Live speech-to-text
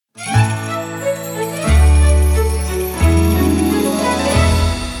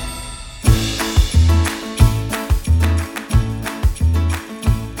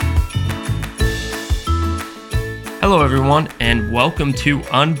everyone, and welcome to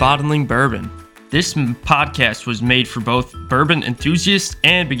Unbottling Bourbon. This podcast was made for both bourbon enthusiasts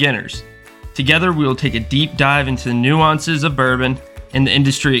and beginners. Together, we will take a deep dive into the nuances of bourbon and the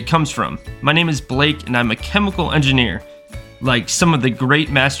industry it comes from. My name is Blake, and I'm a chemical engineer, like some of the great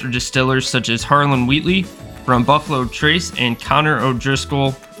master distillers such as Harlan Wheatley from Buffalo Trace and Connor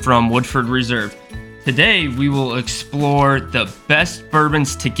O'Driscoll from Woodford Reserve. Today, we will explore the best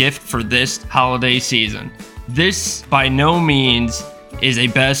bourbons to gift for this holiday season. This, by no means, is a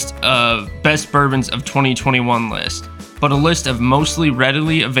best bourbons of 2021 list, but a list of mostly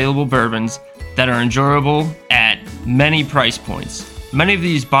readily available bourbons that are enjoyable at many price points. Many of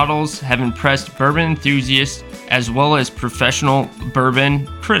these bottles have impressed bourbon enthusiasts as well as professional bourbon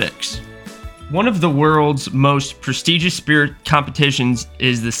critics. One of the world's most prestigious spirit competitions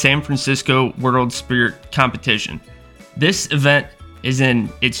is the San Francisco World Spirit Competition. This event is in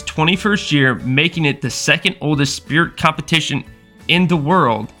its 21st year, making it the second oldest spirit competition in the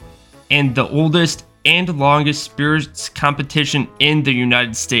world and the oldest and longest spirits competition in the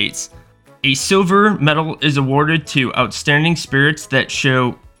United States. A silver medal is awarded to outstanding spirits that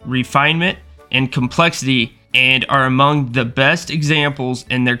show refinement and complexity and are among the best examples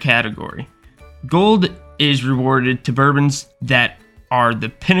in their category. Gold is rewarded to bourbons that are the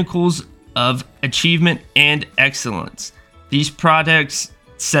pinnacles of achievement and excellence. These products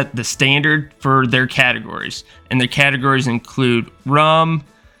set the standard for their categories, and their categories include rum,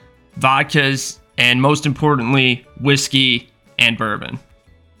 vodkas, and most importantly, whiskey and bourbon.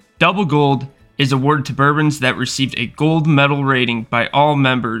 Double gold is awarded to bourbons that received a gold medal rating by all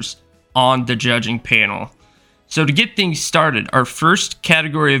members on the judging panel. So to get things started, our first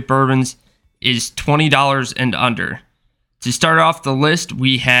category of bourbons is $20 and under. To start off the list,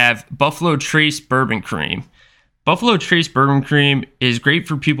 we have Buffalo Trace Bourbon Cream. Buffalo Trace Bourbon Cream is great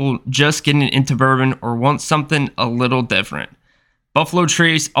for people just getting into bourbon or want something a little different. Buffalo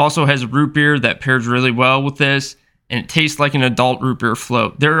Trace also has a root beer that pairs really well with this, and it tastes like an adult root beer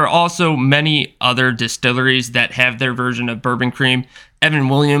float. There are also many other distilleries that have their version of bourbon cream. Evan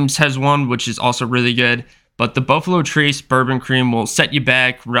Williams has one, which is also really good. But the Buffalo Trace Bourbon Cream will set you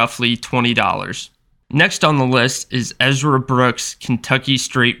back roughly $20. Next on the list is Ezra Brooks Kentucky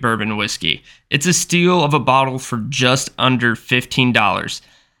Straight Bourbon Whiskey. It's a steal of a bottle for just under $15.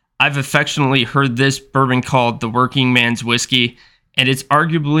 I've affectionately heard this bourbon called the working man's whiskey, and it's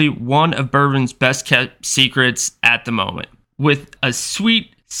arguably one of bourbon's best kept secrets at the moment. With a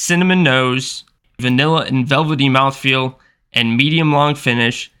sweet cinnamon nose, vanilla and velvety mouthfeel, and medium long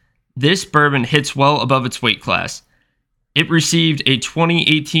finish, this bourbon hits well above its weight class. It received a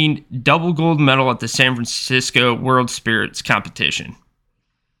 2018 double gold medal at the San Francisco World Spirits Competition.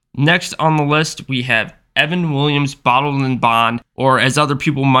 Next on the list, we have Evan Williams Bottled and Bond, or as other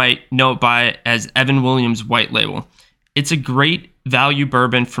people might know it by as Evan Williams White Label. It's a great value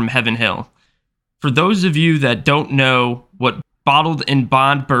bourbon from Heaven Hill. For those of you that don't know what Bottled and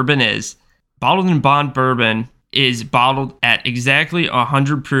Bond bourbon is, Bottled and Bond bourbon is bottled at exactly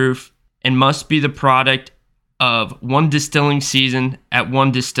 100 proof and must be the product of one distilling season at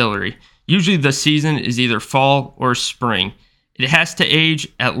one distillery. Usually the season is either fall or spring. It has to age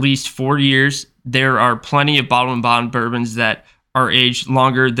at least 4 years. There are plenty of Bottled and Bond bourbons that are aged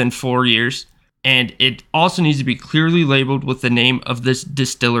longer than 4 years. And it also needs to be clearly labeled with the name of this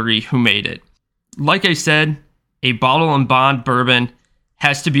distillery who made it. Like I said, a Bottled and Bond bourbon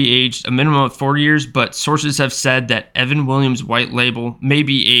has to be aged a minimum of 4 years, but sources have said that Evan Williams White Label may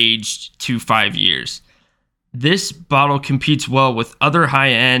be aged to 5 years. This bottle competes well with other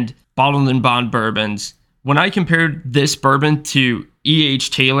high-end Bottled and Bond bourbons. When I compared this bourbon to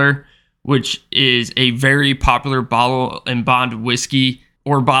E.H. Taylor, which is a very popular Bottled and Bond whiskey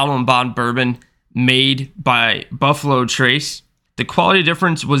or Bottled and Bond bourbon made by Buffalo Trace, the quality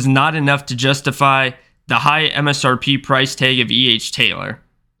difference was not enough to justify the high MSRP price tag of E.H. Taylor,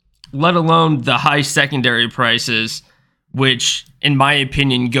 let alone the high secondary prices, which, in my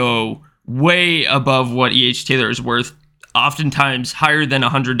opinion, go way above what E.H. Taylor is worth, oftentimes higher than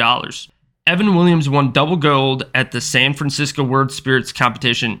 $100. Evan Williams won double gold at the San Francisco World Spirits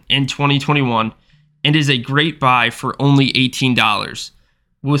Competition in 2021 and is a great buy for only $18.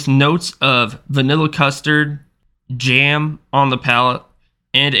 With notes of vanilla custard, jam on the palate,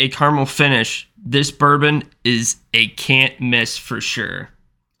 and a caramel finish, this bourbon is a can't miss for sure.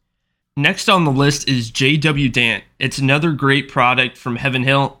 Next on the list is J.W. Dant. It's another great product from Heaven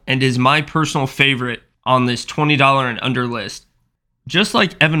Hill and is my personal favorite on this $20 and under list. Just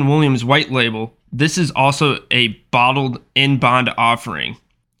like Evan Williams White Label, this is also a bottled in bond offering.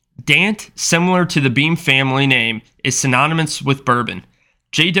 Dant, similar to the Beam family name, is synonymous with bourbon.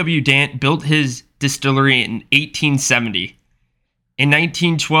 J.W. Dant built his distillery in 1870. In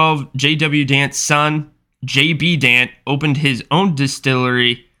 1912, J.W. Dant's son, J.B. Dant, opened his own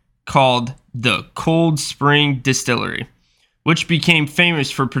distillery called the Cold Spring Distillery, which became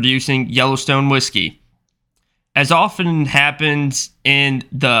famous for producing Yellowstone whiskey. As often happens in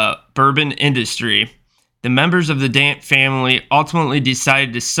the bourbon industry, the members of the Dant family ultimately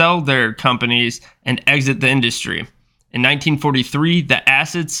decided to sell their companies and exit the industry. In 1943, the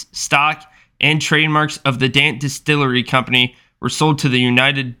assets, stock, and trademarks of the Dant Distillery Company were sold to the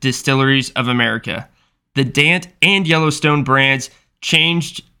United Distilleries of America. The Dant and Yellowstone brands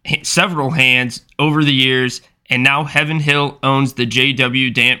changed several hands over the years, and now Heaven Hill owns the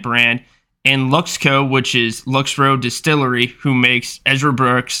J.W. Dant brand, and Luxco, which is Lux Row Distillery, who makes Ezra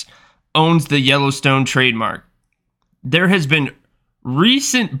Brooks, owns the Yellowstone trademark. There has been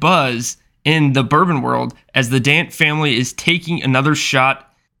recent buzz in the bourbon world as the Dant family is taking another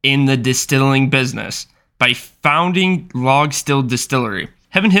shot in the distilling business by founding Log Still Distillery.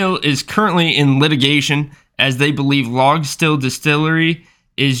 Heaven Hill is currently in litigation as they believe Log Still Distillery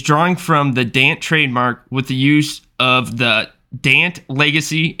is drawing from the Dant trademark with the use of the Dant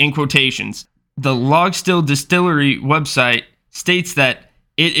legacy in quotations. The Log Still Distillery website states that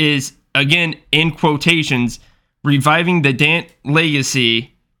it is, again in quotations, reviving the Dant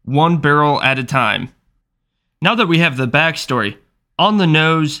legacy one barrel at a time. Now that we have the backstory, on the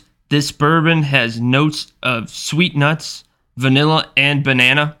nose, this bourbon has notes of sweet nuts, vanilla, and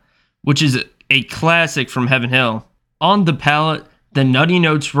banana, which is a classic from Heaven Hill. On the palate, the nutty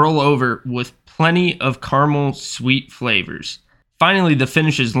notes roll over with plenty of caramel sweet flavors. Finally, the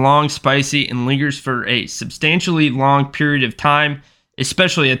finish is long, spicy, and lingers for a substantially long period of time,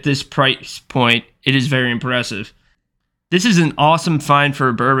 especially at this price point. It is very impressive. This is an awesome find for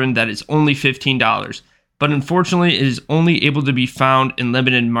a bourbon that is only $15, but unfortunately it is only able to be found in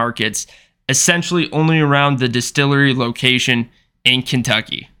limited markets, essentially only around the distillery location in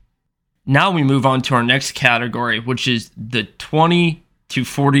Kentucky. Now we move on to our next category, which is the $20 to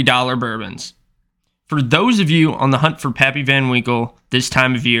 $40 bourbons. For those of you on the hunt for Pappy Van Winkle this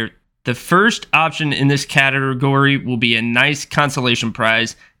time of year, the first option in this category will be a nice consolation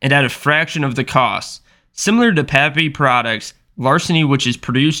prize and at a fraction of the cost. Similar to Pappy products, Larceny, which is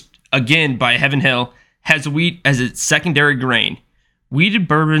produced again by Heaven Hill, has wheat as its secondary grain. Wheated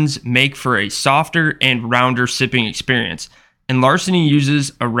bourbons make for a softer and rounder sipping experience, and Larceny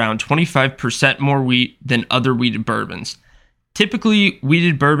uses around 25% more wheat than other wheated bourbons. Typically,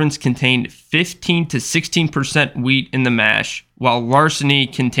 wheated bourbons contain 15 to 16% wheat in the mash, while Larceny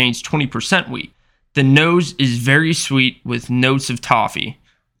contains 20% wheat. The nose is very sweet with notes of toffee.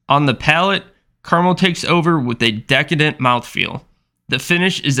 On the palate, caramel takes over with a decadent mouthfeel. The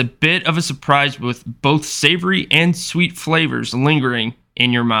finish is a bit of a surprise with both savory and sweet flavors lingering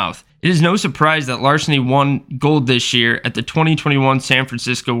in your mouth. It is no surprise that Larceny won gold this year at the 2021 San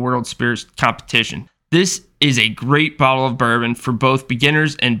Francisco World Spirits Competition. This is a great bottle of bourbon for both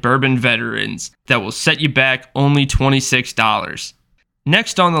beginners and bourbon veterans that will set you back only $26.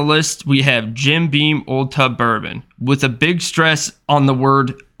 Next on the list, we have Jim Beam Old Tub Bourbon, with a big stress on the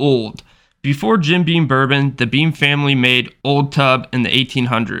word old. Before Jim Beam Bourbon, the Beam family made Old Tub in the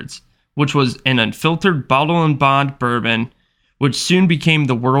 1800s, which was an unfiltered bottle and bond bourbon, which soon became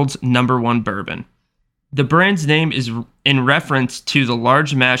the world's #1 bourbon. The brand's name is in reference to the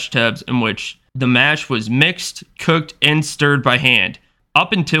large mash tubs in which the mash was mixed, cooked, and stirred by hand.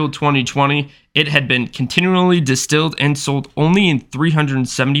 Up until 2020, it had been continually distilled and sold only in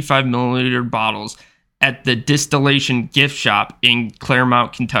 375 milliliter bottles at the Distillation Gift Shop in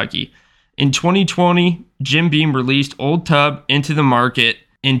Claremont, Kentucky. In 2020, Jim Beam released Old Tub into the market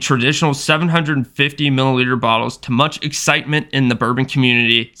in traditional 750 milliliter bottles to much excitement in the bourbon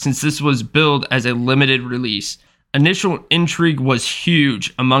community since this was billed as a limited release. Initial intrigue was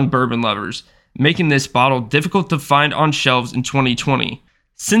huge among bourbon lovers, making this bottle difficult to find on shelves in 2020.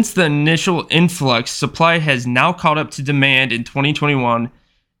 Since the initial influx, supply has now caught up to demand in 2021,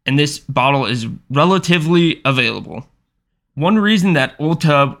 and this bottle is relatively available. One reason that Old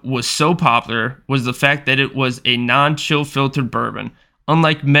Tub was so popular was the fact that it was a non-chill filtered bourbon,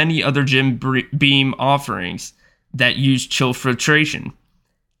 unlike many other Jim Beam offerings that use chill filtration.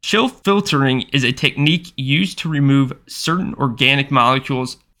 Chill filtering is a technique used to remove certain organic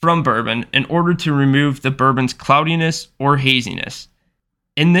molecules from bourbon in order to remove the bourbon's cloudiness or haziness.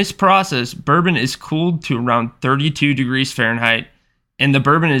 In this process, bourbon is cooled to around 32 degrees Fahrenheit, and the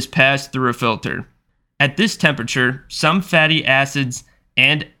bourbon is passed through a filter. At this temperature, some fatty acids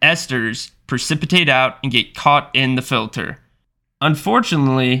and esters precipitate out and get caught in the filter.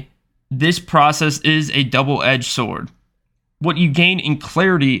 Unfortunately, this process is a double-edged sword. what you gain in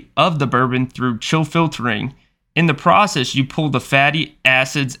clarity of the bourbon through chill filtering. In the process, you pull the fatty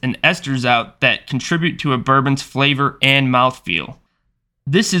acids and esters out that contribute to a bourbon's flavor and mouthfeel.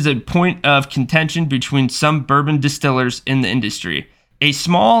 This is a point of contention between some bourbon distillers in the industry. A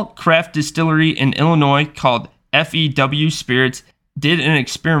small craft distillery in Illinois called FEW Spirits did an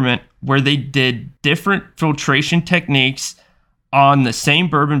experiment where they did different filtration techniques on the same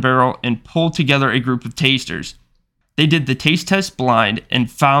bourbon barrel and pulled together a group of tasters. They did the taste test blind and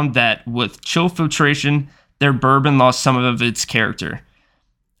found that with chill filtration, their bourbon lost some of its character.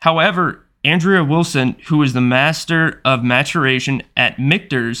 However, Andrea Wilson, who is the master of maturation at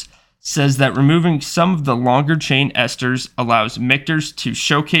Michter's, says that removing some of the longer chain esters allows Michter's to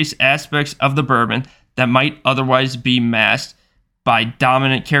showcase aspects of the bourbon that might otherwise be masked by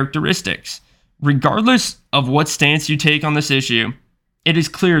dominant characteristics. Regardless of what stance you take on this issue, it is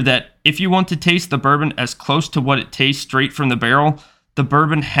clear that if you want to taste the bourbon as close to what it tastes straight from the barrel, the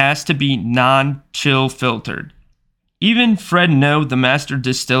bourbon has to be non-chill filtered. Even Fred No, the master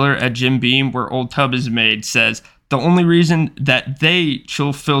distiller at Jim Beam, where Old Tub is made, says the only reason that they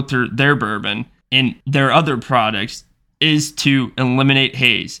chill filter their bourbon in their other products is to eliminate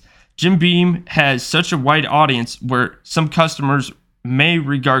haze. Jim Beam has such a wide audience where some customers may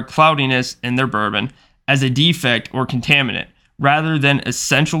regard cloudiness in their bourbon as a defect or contaminant, rather than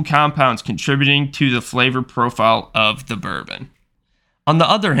essential compounds contributing to the flavor profile of the bourbon. On the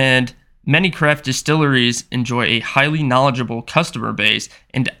other hand, many craft distilleries enjoy a highly knowledgeable customer base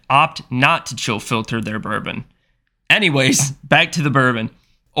and opt not to chill filter their bourbon. Anyways, back to the bourbon.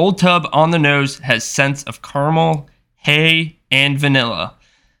 Old Tub on the nose has scents of caramel, hay, and vanilla.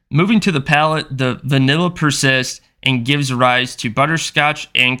 Moving to the palate, the vanilla persists and gives rise to butterscotch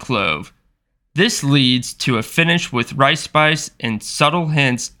and clove. This leads to a finish with rice spice and subtle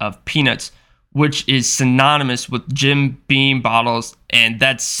hints of peanuts, which is synonymous with Jim Beam bottles, and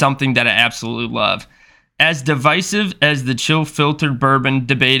that's something that I absolutely love. As divisive as the chill filtered bourbon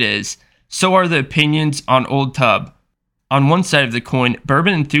debate is, so are the opinions on Old Tub. On one side of the coin,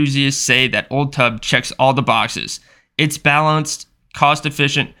 bourbon enthusiasts say that Old Tub checks all the boxes. It's balanced,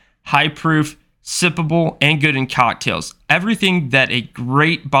 cost-efficient, high-proof, sippable, and good in cocktails. Everything that a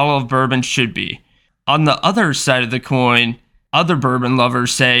great bottle of bourbon should be. On the other side of the coin, other bourbon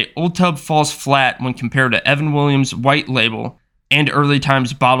lovers say Old Tub falls flat when compared to Evan Williams' White Label and Early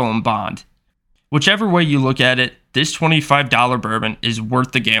Times Bottle and Bond. Whichever way you look at it, this $25 bourbon is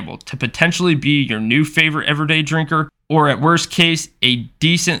worth the gamble to potentially be your new favorite everyday drinker, or at worst case, a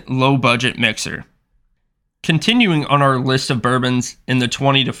decent low-budget mixer. Continuing on our list of bourbons in the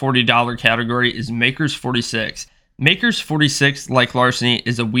 $20 to $40 category is Maker's 46. Maker's 46, like Larceny,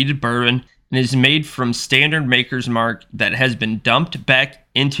 is a wheated bourbon and is made from standard Maker's Mark that has been dumped back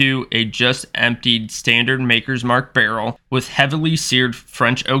into a just emptied standard Maker's Mark barrel with heavily seared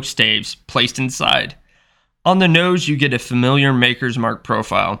French oak staves placed inside. On the nose, you get a familiar Maker's Mark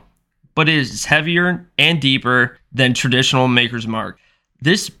profile, but it is heavier and deeper than traditional Maker's Mark.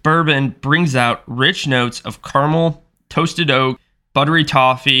 This bourbon brings out rich notes of caramel, toasted oak, buttery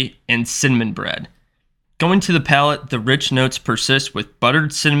toffee, and cinnamon bread. Going to the palate, the rich notes persist with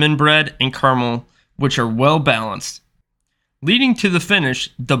buttered cinnamon bread and caramel, which are well balanced. Leading to the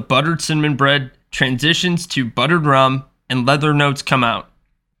finish, the buttered cinnamon bread transitions to buttered rum and leather notes come out.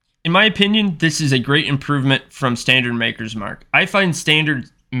 In my opinion, this is a great improvement from standard Maker's Mark. I find standard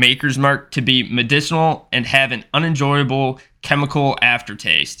Maker's Mark to be medicinal and have an unenjoyable chemical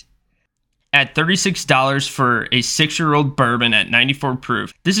aftertaste. At $36 for a 6-year-old bourbon at 94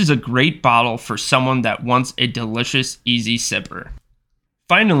 proof, this is a great bottle for someone that wants a delicious, easy sipper.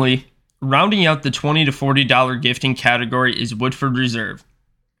 Finally, rounding out the $20 to $40 gifting category is Woodford Reserve.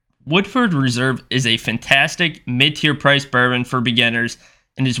 Woodford Reserve is a fantastic mid-tier price bourbon for beginners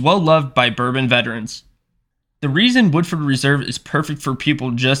and is well loved by bourbon veterans. The reason Woodford Reserve is perfect for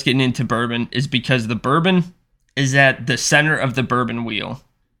people just getting into bourbon is because the bourbon is at the center of the bourbon wheel,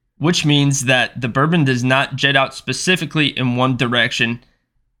 which means that the bourbon does not jet out specifically in one direction,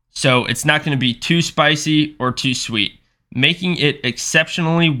 so it's not going to be too spicy or too sweet, making it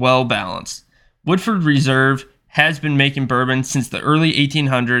exceptionally well balanced. Woodford Reserve has been making bourbon since the early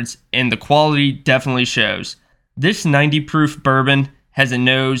 1800s, and the quality definitely shows. This 90 proof bourbon has a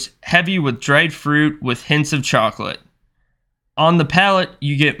nose heavy with dried fruit with hints of chocolate. On the palate,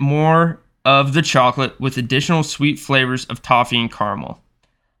 you get more of the chocolate with additional sweet flavors of toffee and caramel.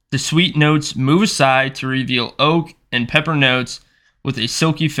 The sweet notes move aside to reveal oak and pepper notes with a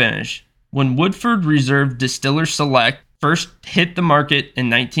silky finish. When Woodford Reserve Distiller Select first hit the market in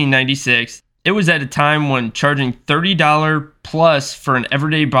 1996, it was at a time when charging $30 plus for an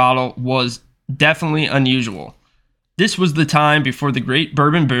everyday bottle was definitely unusual. This was the time before the great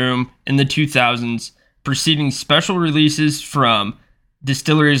bourbon boom in the 2000s, preceding special releases from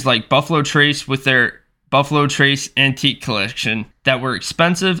distilleries like Buffalo Trace with their Buffalo Trace Antique Collection that were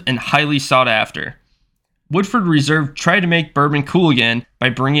expensive and highly sought after. Woodford Reserve tried to make bourbon cool again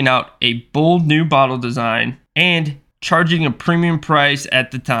by bringing out a bold new bottle design and charging a premium price at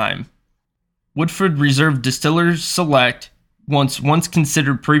the time. Woodford Reserve Distiller Select, once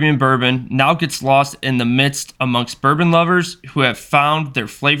considered premium bourbon, now gets lost in the midst amongst bourbon lovers who have found their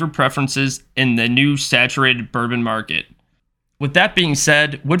flavor preferences in the new saturated bourbon market. With that being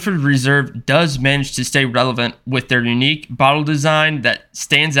said, Woodford Reserve does manage to stay relevant with their unique bottle design that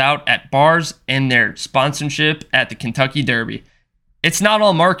stands out at bars and their sponsorship at the Kentucky Derby. It's not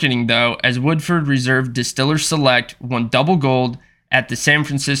all marketing though, as Woodford Reserve Distiller Select won double gold at the San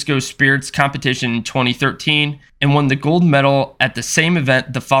Francisco Spirits Competition in 2013 and won the gold medal at the same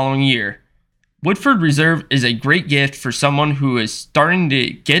event the following year. Woodford Reserve is a great gift for someone who is starting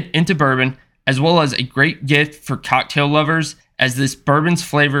to get into bourbon, as well as a great gift for cocktail lovers, as this bourbon's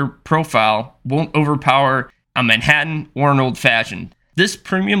flavor profile won't overpower a Manhattan or an Old Fashioned. This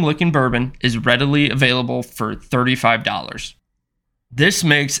premium looking bourbon is readily available for $35. This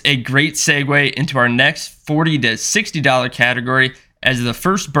makes a great segue into our next $40 to $60 category, as the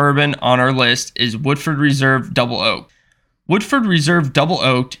first bourbon on our list is Woodford Reserve Double Oaked. Woodford Reserve Double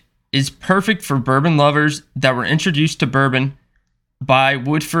Oaked is perfect for bourbon lovers that were introduced to bourbon by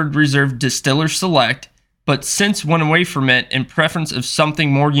Woodford Reserve Distiller Select, but since went away from it in preference of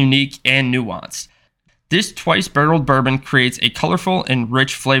something more unique and nuanced. This twice-barreled bourbon creates a colorful and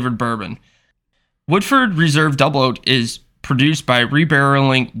rich flavored bourbon. Woodford Reserve Double Oaked is produced by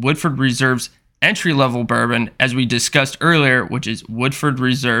rebarreling Woodford Reserve's entry-level bourbon, as we discussed earlier, which is Woodford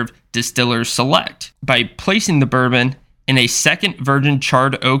Reserve Distiller Select, by placing the bourbon in a second virgin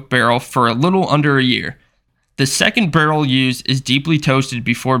charred oak barrel for a little under a year. The second barrel used is deeply toasted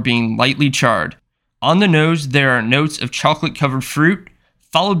before being lightly charred. On the nose, there are notes of chocolate-covered fruit,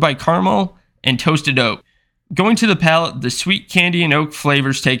 followed by caramel and toasted oak. Going to the palate, the sweet candy and oak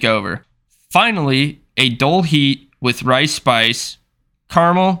flavors take over. Finally, a dull heat with rice spice,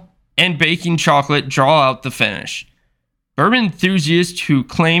 caramel, and baking chocolate draw out the finish. Bourbon enthusiasts who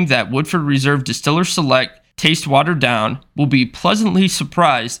claim that Woodford Reserve Distiller Select tastes watered down will be pleasantly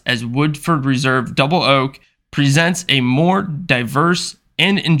surprised, as Woodford Reserve Double Oak presents a more diverse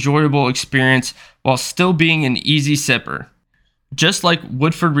and enjoyable experience while still being an easy sipper. Just like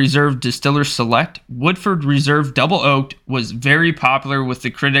Woodford Reserve Distiller Select, Woodford Reserve Double Oaked was very popular with the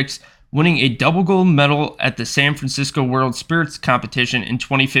critics, winning a double gold medal at the San Francisco World Spirits Competition in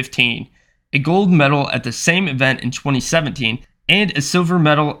 2015, a gold medal at the same event in 2017, and a silver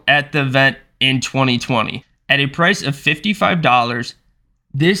medal at the event in 2020. At a price of $55,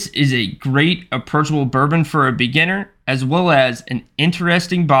 this is a great approachable bourbon for a beginner, as well as an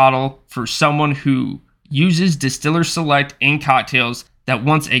interesting bottle for someone who uses Distiller Select in cocktails that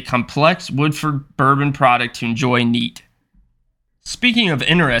wants a complex Woodford bourbon product to enjoy neat. Speaking of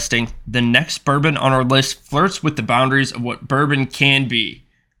interesting, the next bourbon on our list flirts with the boundaries of what bourbon can be.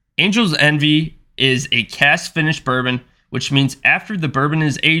 Angel's Envy is a cask finished bourbon, which means after the bourbon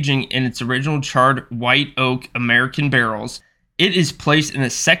is aging in its original charred white oak American barrels, it is placed in a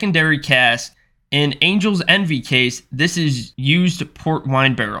secondary cask. In Angel's Envy case, this is used port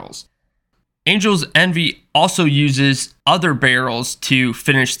wine barrels. Angel's Envy also uses other barrels to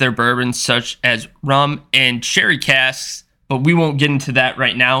finish their bourbons, such as rum and sherry casks, but we won't get into that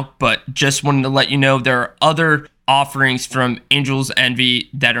right now. But just wanted to let you know there are other offerings from Angel's Envy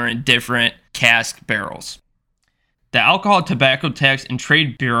that are in different cask barrels. The Alcohol, Tobacco Tax and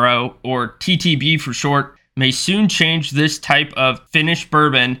Trade Bureau, or TTB for short, may soon change this type of finished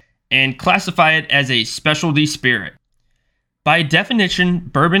bourbon and classify it as a specialty spirit. By definition,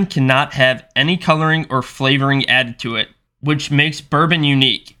 bourbon cannot have any coloring or flavoring added to it, which makes bourbon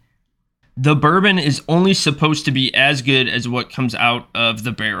unique. The bourbon is only supposed to be as good as what comes out of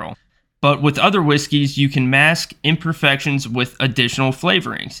the barrel. But with other whiskeys, you can mask imperfections with additional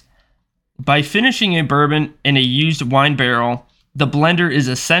flavorings. By finishing a bourbon in a used wine barrel, the blender is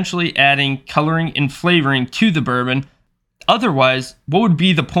essentially adding coloring and flavoring to the bourbon. Otherwise, what would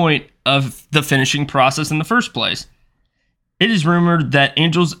be the point of the finishing process in the first place? It is rumored that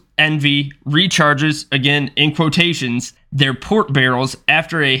Angel's Envy recharges, again in quotations, their port barrels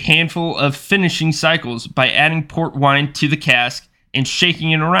after a handful of finishing cycles by adding port wine to the cask and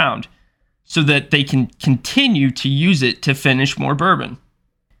shaking it around so that they can continue to use it to finish more bourbon.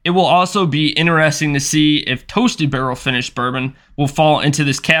 It will also be interesting to see if toasted barrel finished bourbon will fall into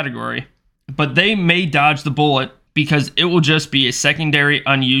this category, but they may dodge the bullet because it will just be a secondary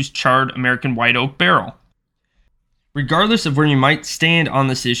unused charred American white oak barrel. Regardless of where you might stand on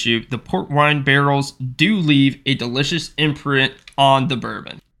this issue, the port wine barrels do leave a delicious imprint on the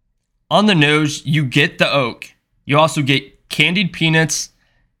bourbon. On the nose, you get the oak. You also get candied peanuts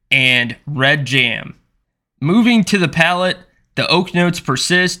and red jam. Moving to the palate, the oak notes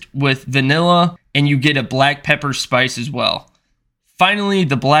persist with vanilla, and you get a black pepper spice as well. Finally,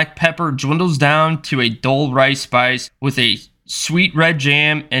 the black pepper dwindles down to a dull rice spice with a sweet red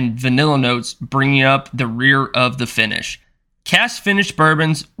jam and vanilla notes bringing up the rear of the finish. Cask finished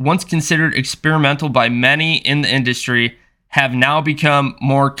bourbons, once considered experimental by many in the industry, have now become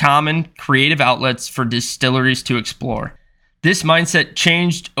more common creative outlets for distilleries to explore. This mindset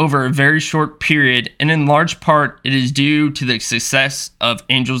changed over a very short period, and in large part, it is due to the success of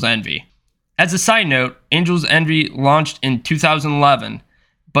Angel's Envy. As a side note, Angel's Envy launched in 2011,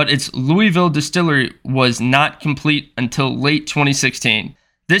 but its Louisville distillery was not complete until late 2016.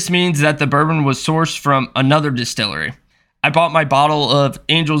 This means that the bourbon was sourced from another distillery. I bought my bottle of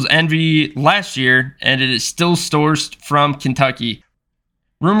Angel's Envy last year, and it is still sourced from Kentucky.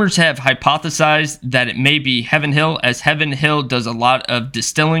 Rumors have hypothesized that it may be Heaven Hill, as Heaven Hill does a lot of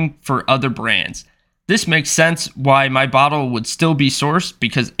distilling for other brands. This makes sense why my bottle would still be sourced,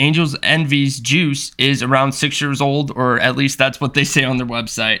 because Angel's Envy's juice is around 6 years old, or at least that's what they say on their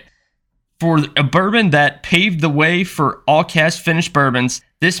website. For a bourbon that paved the way for all cask finished bourbons,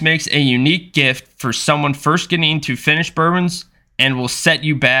 this makes a unique gift for someone first getting into finished bourbons and will set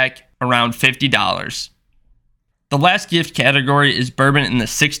you back around $50. The last gift category is bourbon in the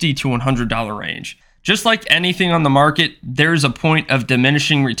 $60 to $100 range. Just like anything on the market, there is a point of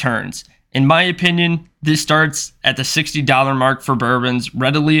diminishing returns. In my opinion, this starts at the $60 mark for bourbons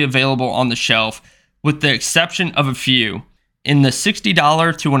readily available on the shelf, with the exception of a few. In the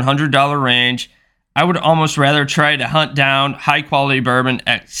 $60 to $100 range, I would almost rather try to hunt down high-quality bourbon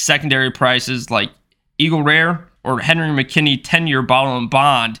at secondary prices like Eagle Rare or Henry McKinney 10-year Bottle and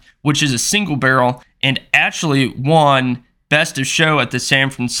Bond, which is a single barrel and actually won Best of Show at the San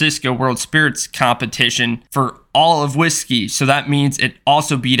Francisco World Spirits Competition for all of whiskey, so that means it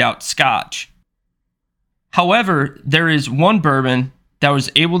also beat out Scotch. However, there is one bourbon that I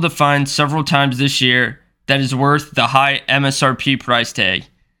was able to find several times this year that is worth the high MSRP price tag.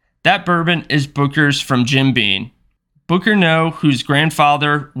 That bourbon is Booker's from Jim Beam. Booker Noe, whose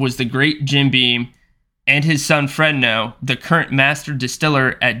grandfather was the great Jim Beam, and his son Fred Noe, the current master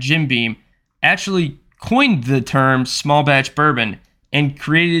distiller at Jim Beam, actually coined the term small batch bourbon and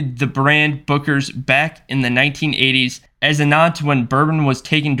created the brand Booker's back in the 1980s as a nod to when bourbon was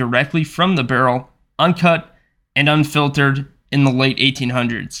taken directly from the barrel, uncut and unfiltered in the late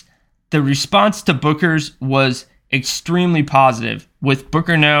 1800s. The response to Booker's was extremely positive, with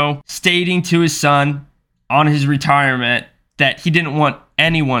Booker Noe stating to his son on his retirement that he didn't want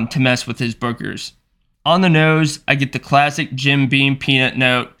anyone to mess with his Booker's. On the nose, I get the classic Jim Beam peanut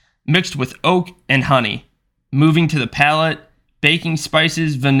note mixed with oak and honey. Moving to the palate, baking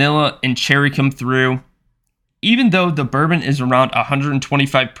spices, vanilla, and cherry come through. Even though the bourbon is around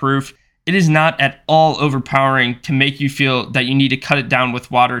 125 proof, it is not at all overpowering to make you feel that you need to cut it down with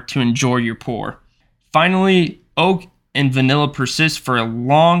water to enjoy your pour. Finally, oak and vanilla persist for a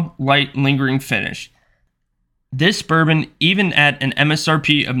long, light, lingering finish. This bourbon, even at an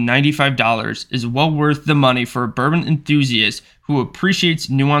MSRP of $95, is well worth the money for a bourbon enthusiast who appreciates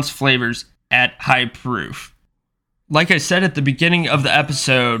nuanced flavors at high proof. Like I said at the beginning of the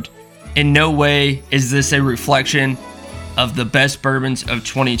episode, in no way is this a reflection of the best bourbons of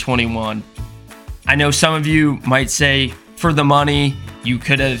 2021. I know some of you might say, for the money, you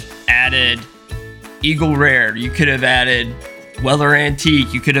could have added Eagle Rare, you could have added Weller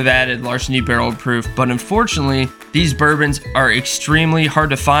Antique, you could have added Larceny Barrel Proof, but unfortunately, these bourbons are extremely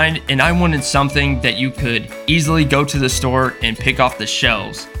hard to find, and I wanted something that you could easily go to the store and pick off the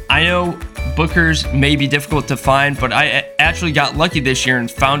shelves. I know Booker's may be difficult to find, but I actually got lucky this year and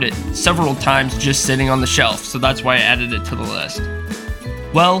found it several times just sitting on the shelf, so that's why I added it to the list.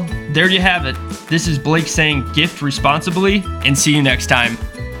 Well, there you have it. This is Blake saying gift responsibly, and see you next time.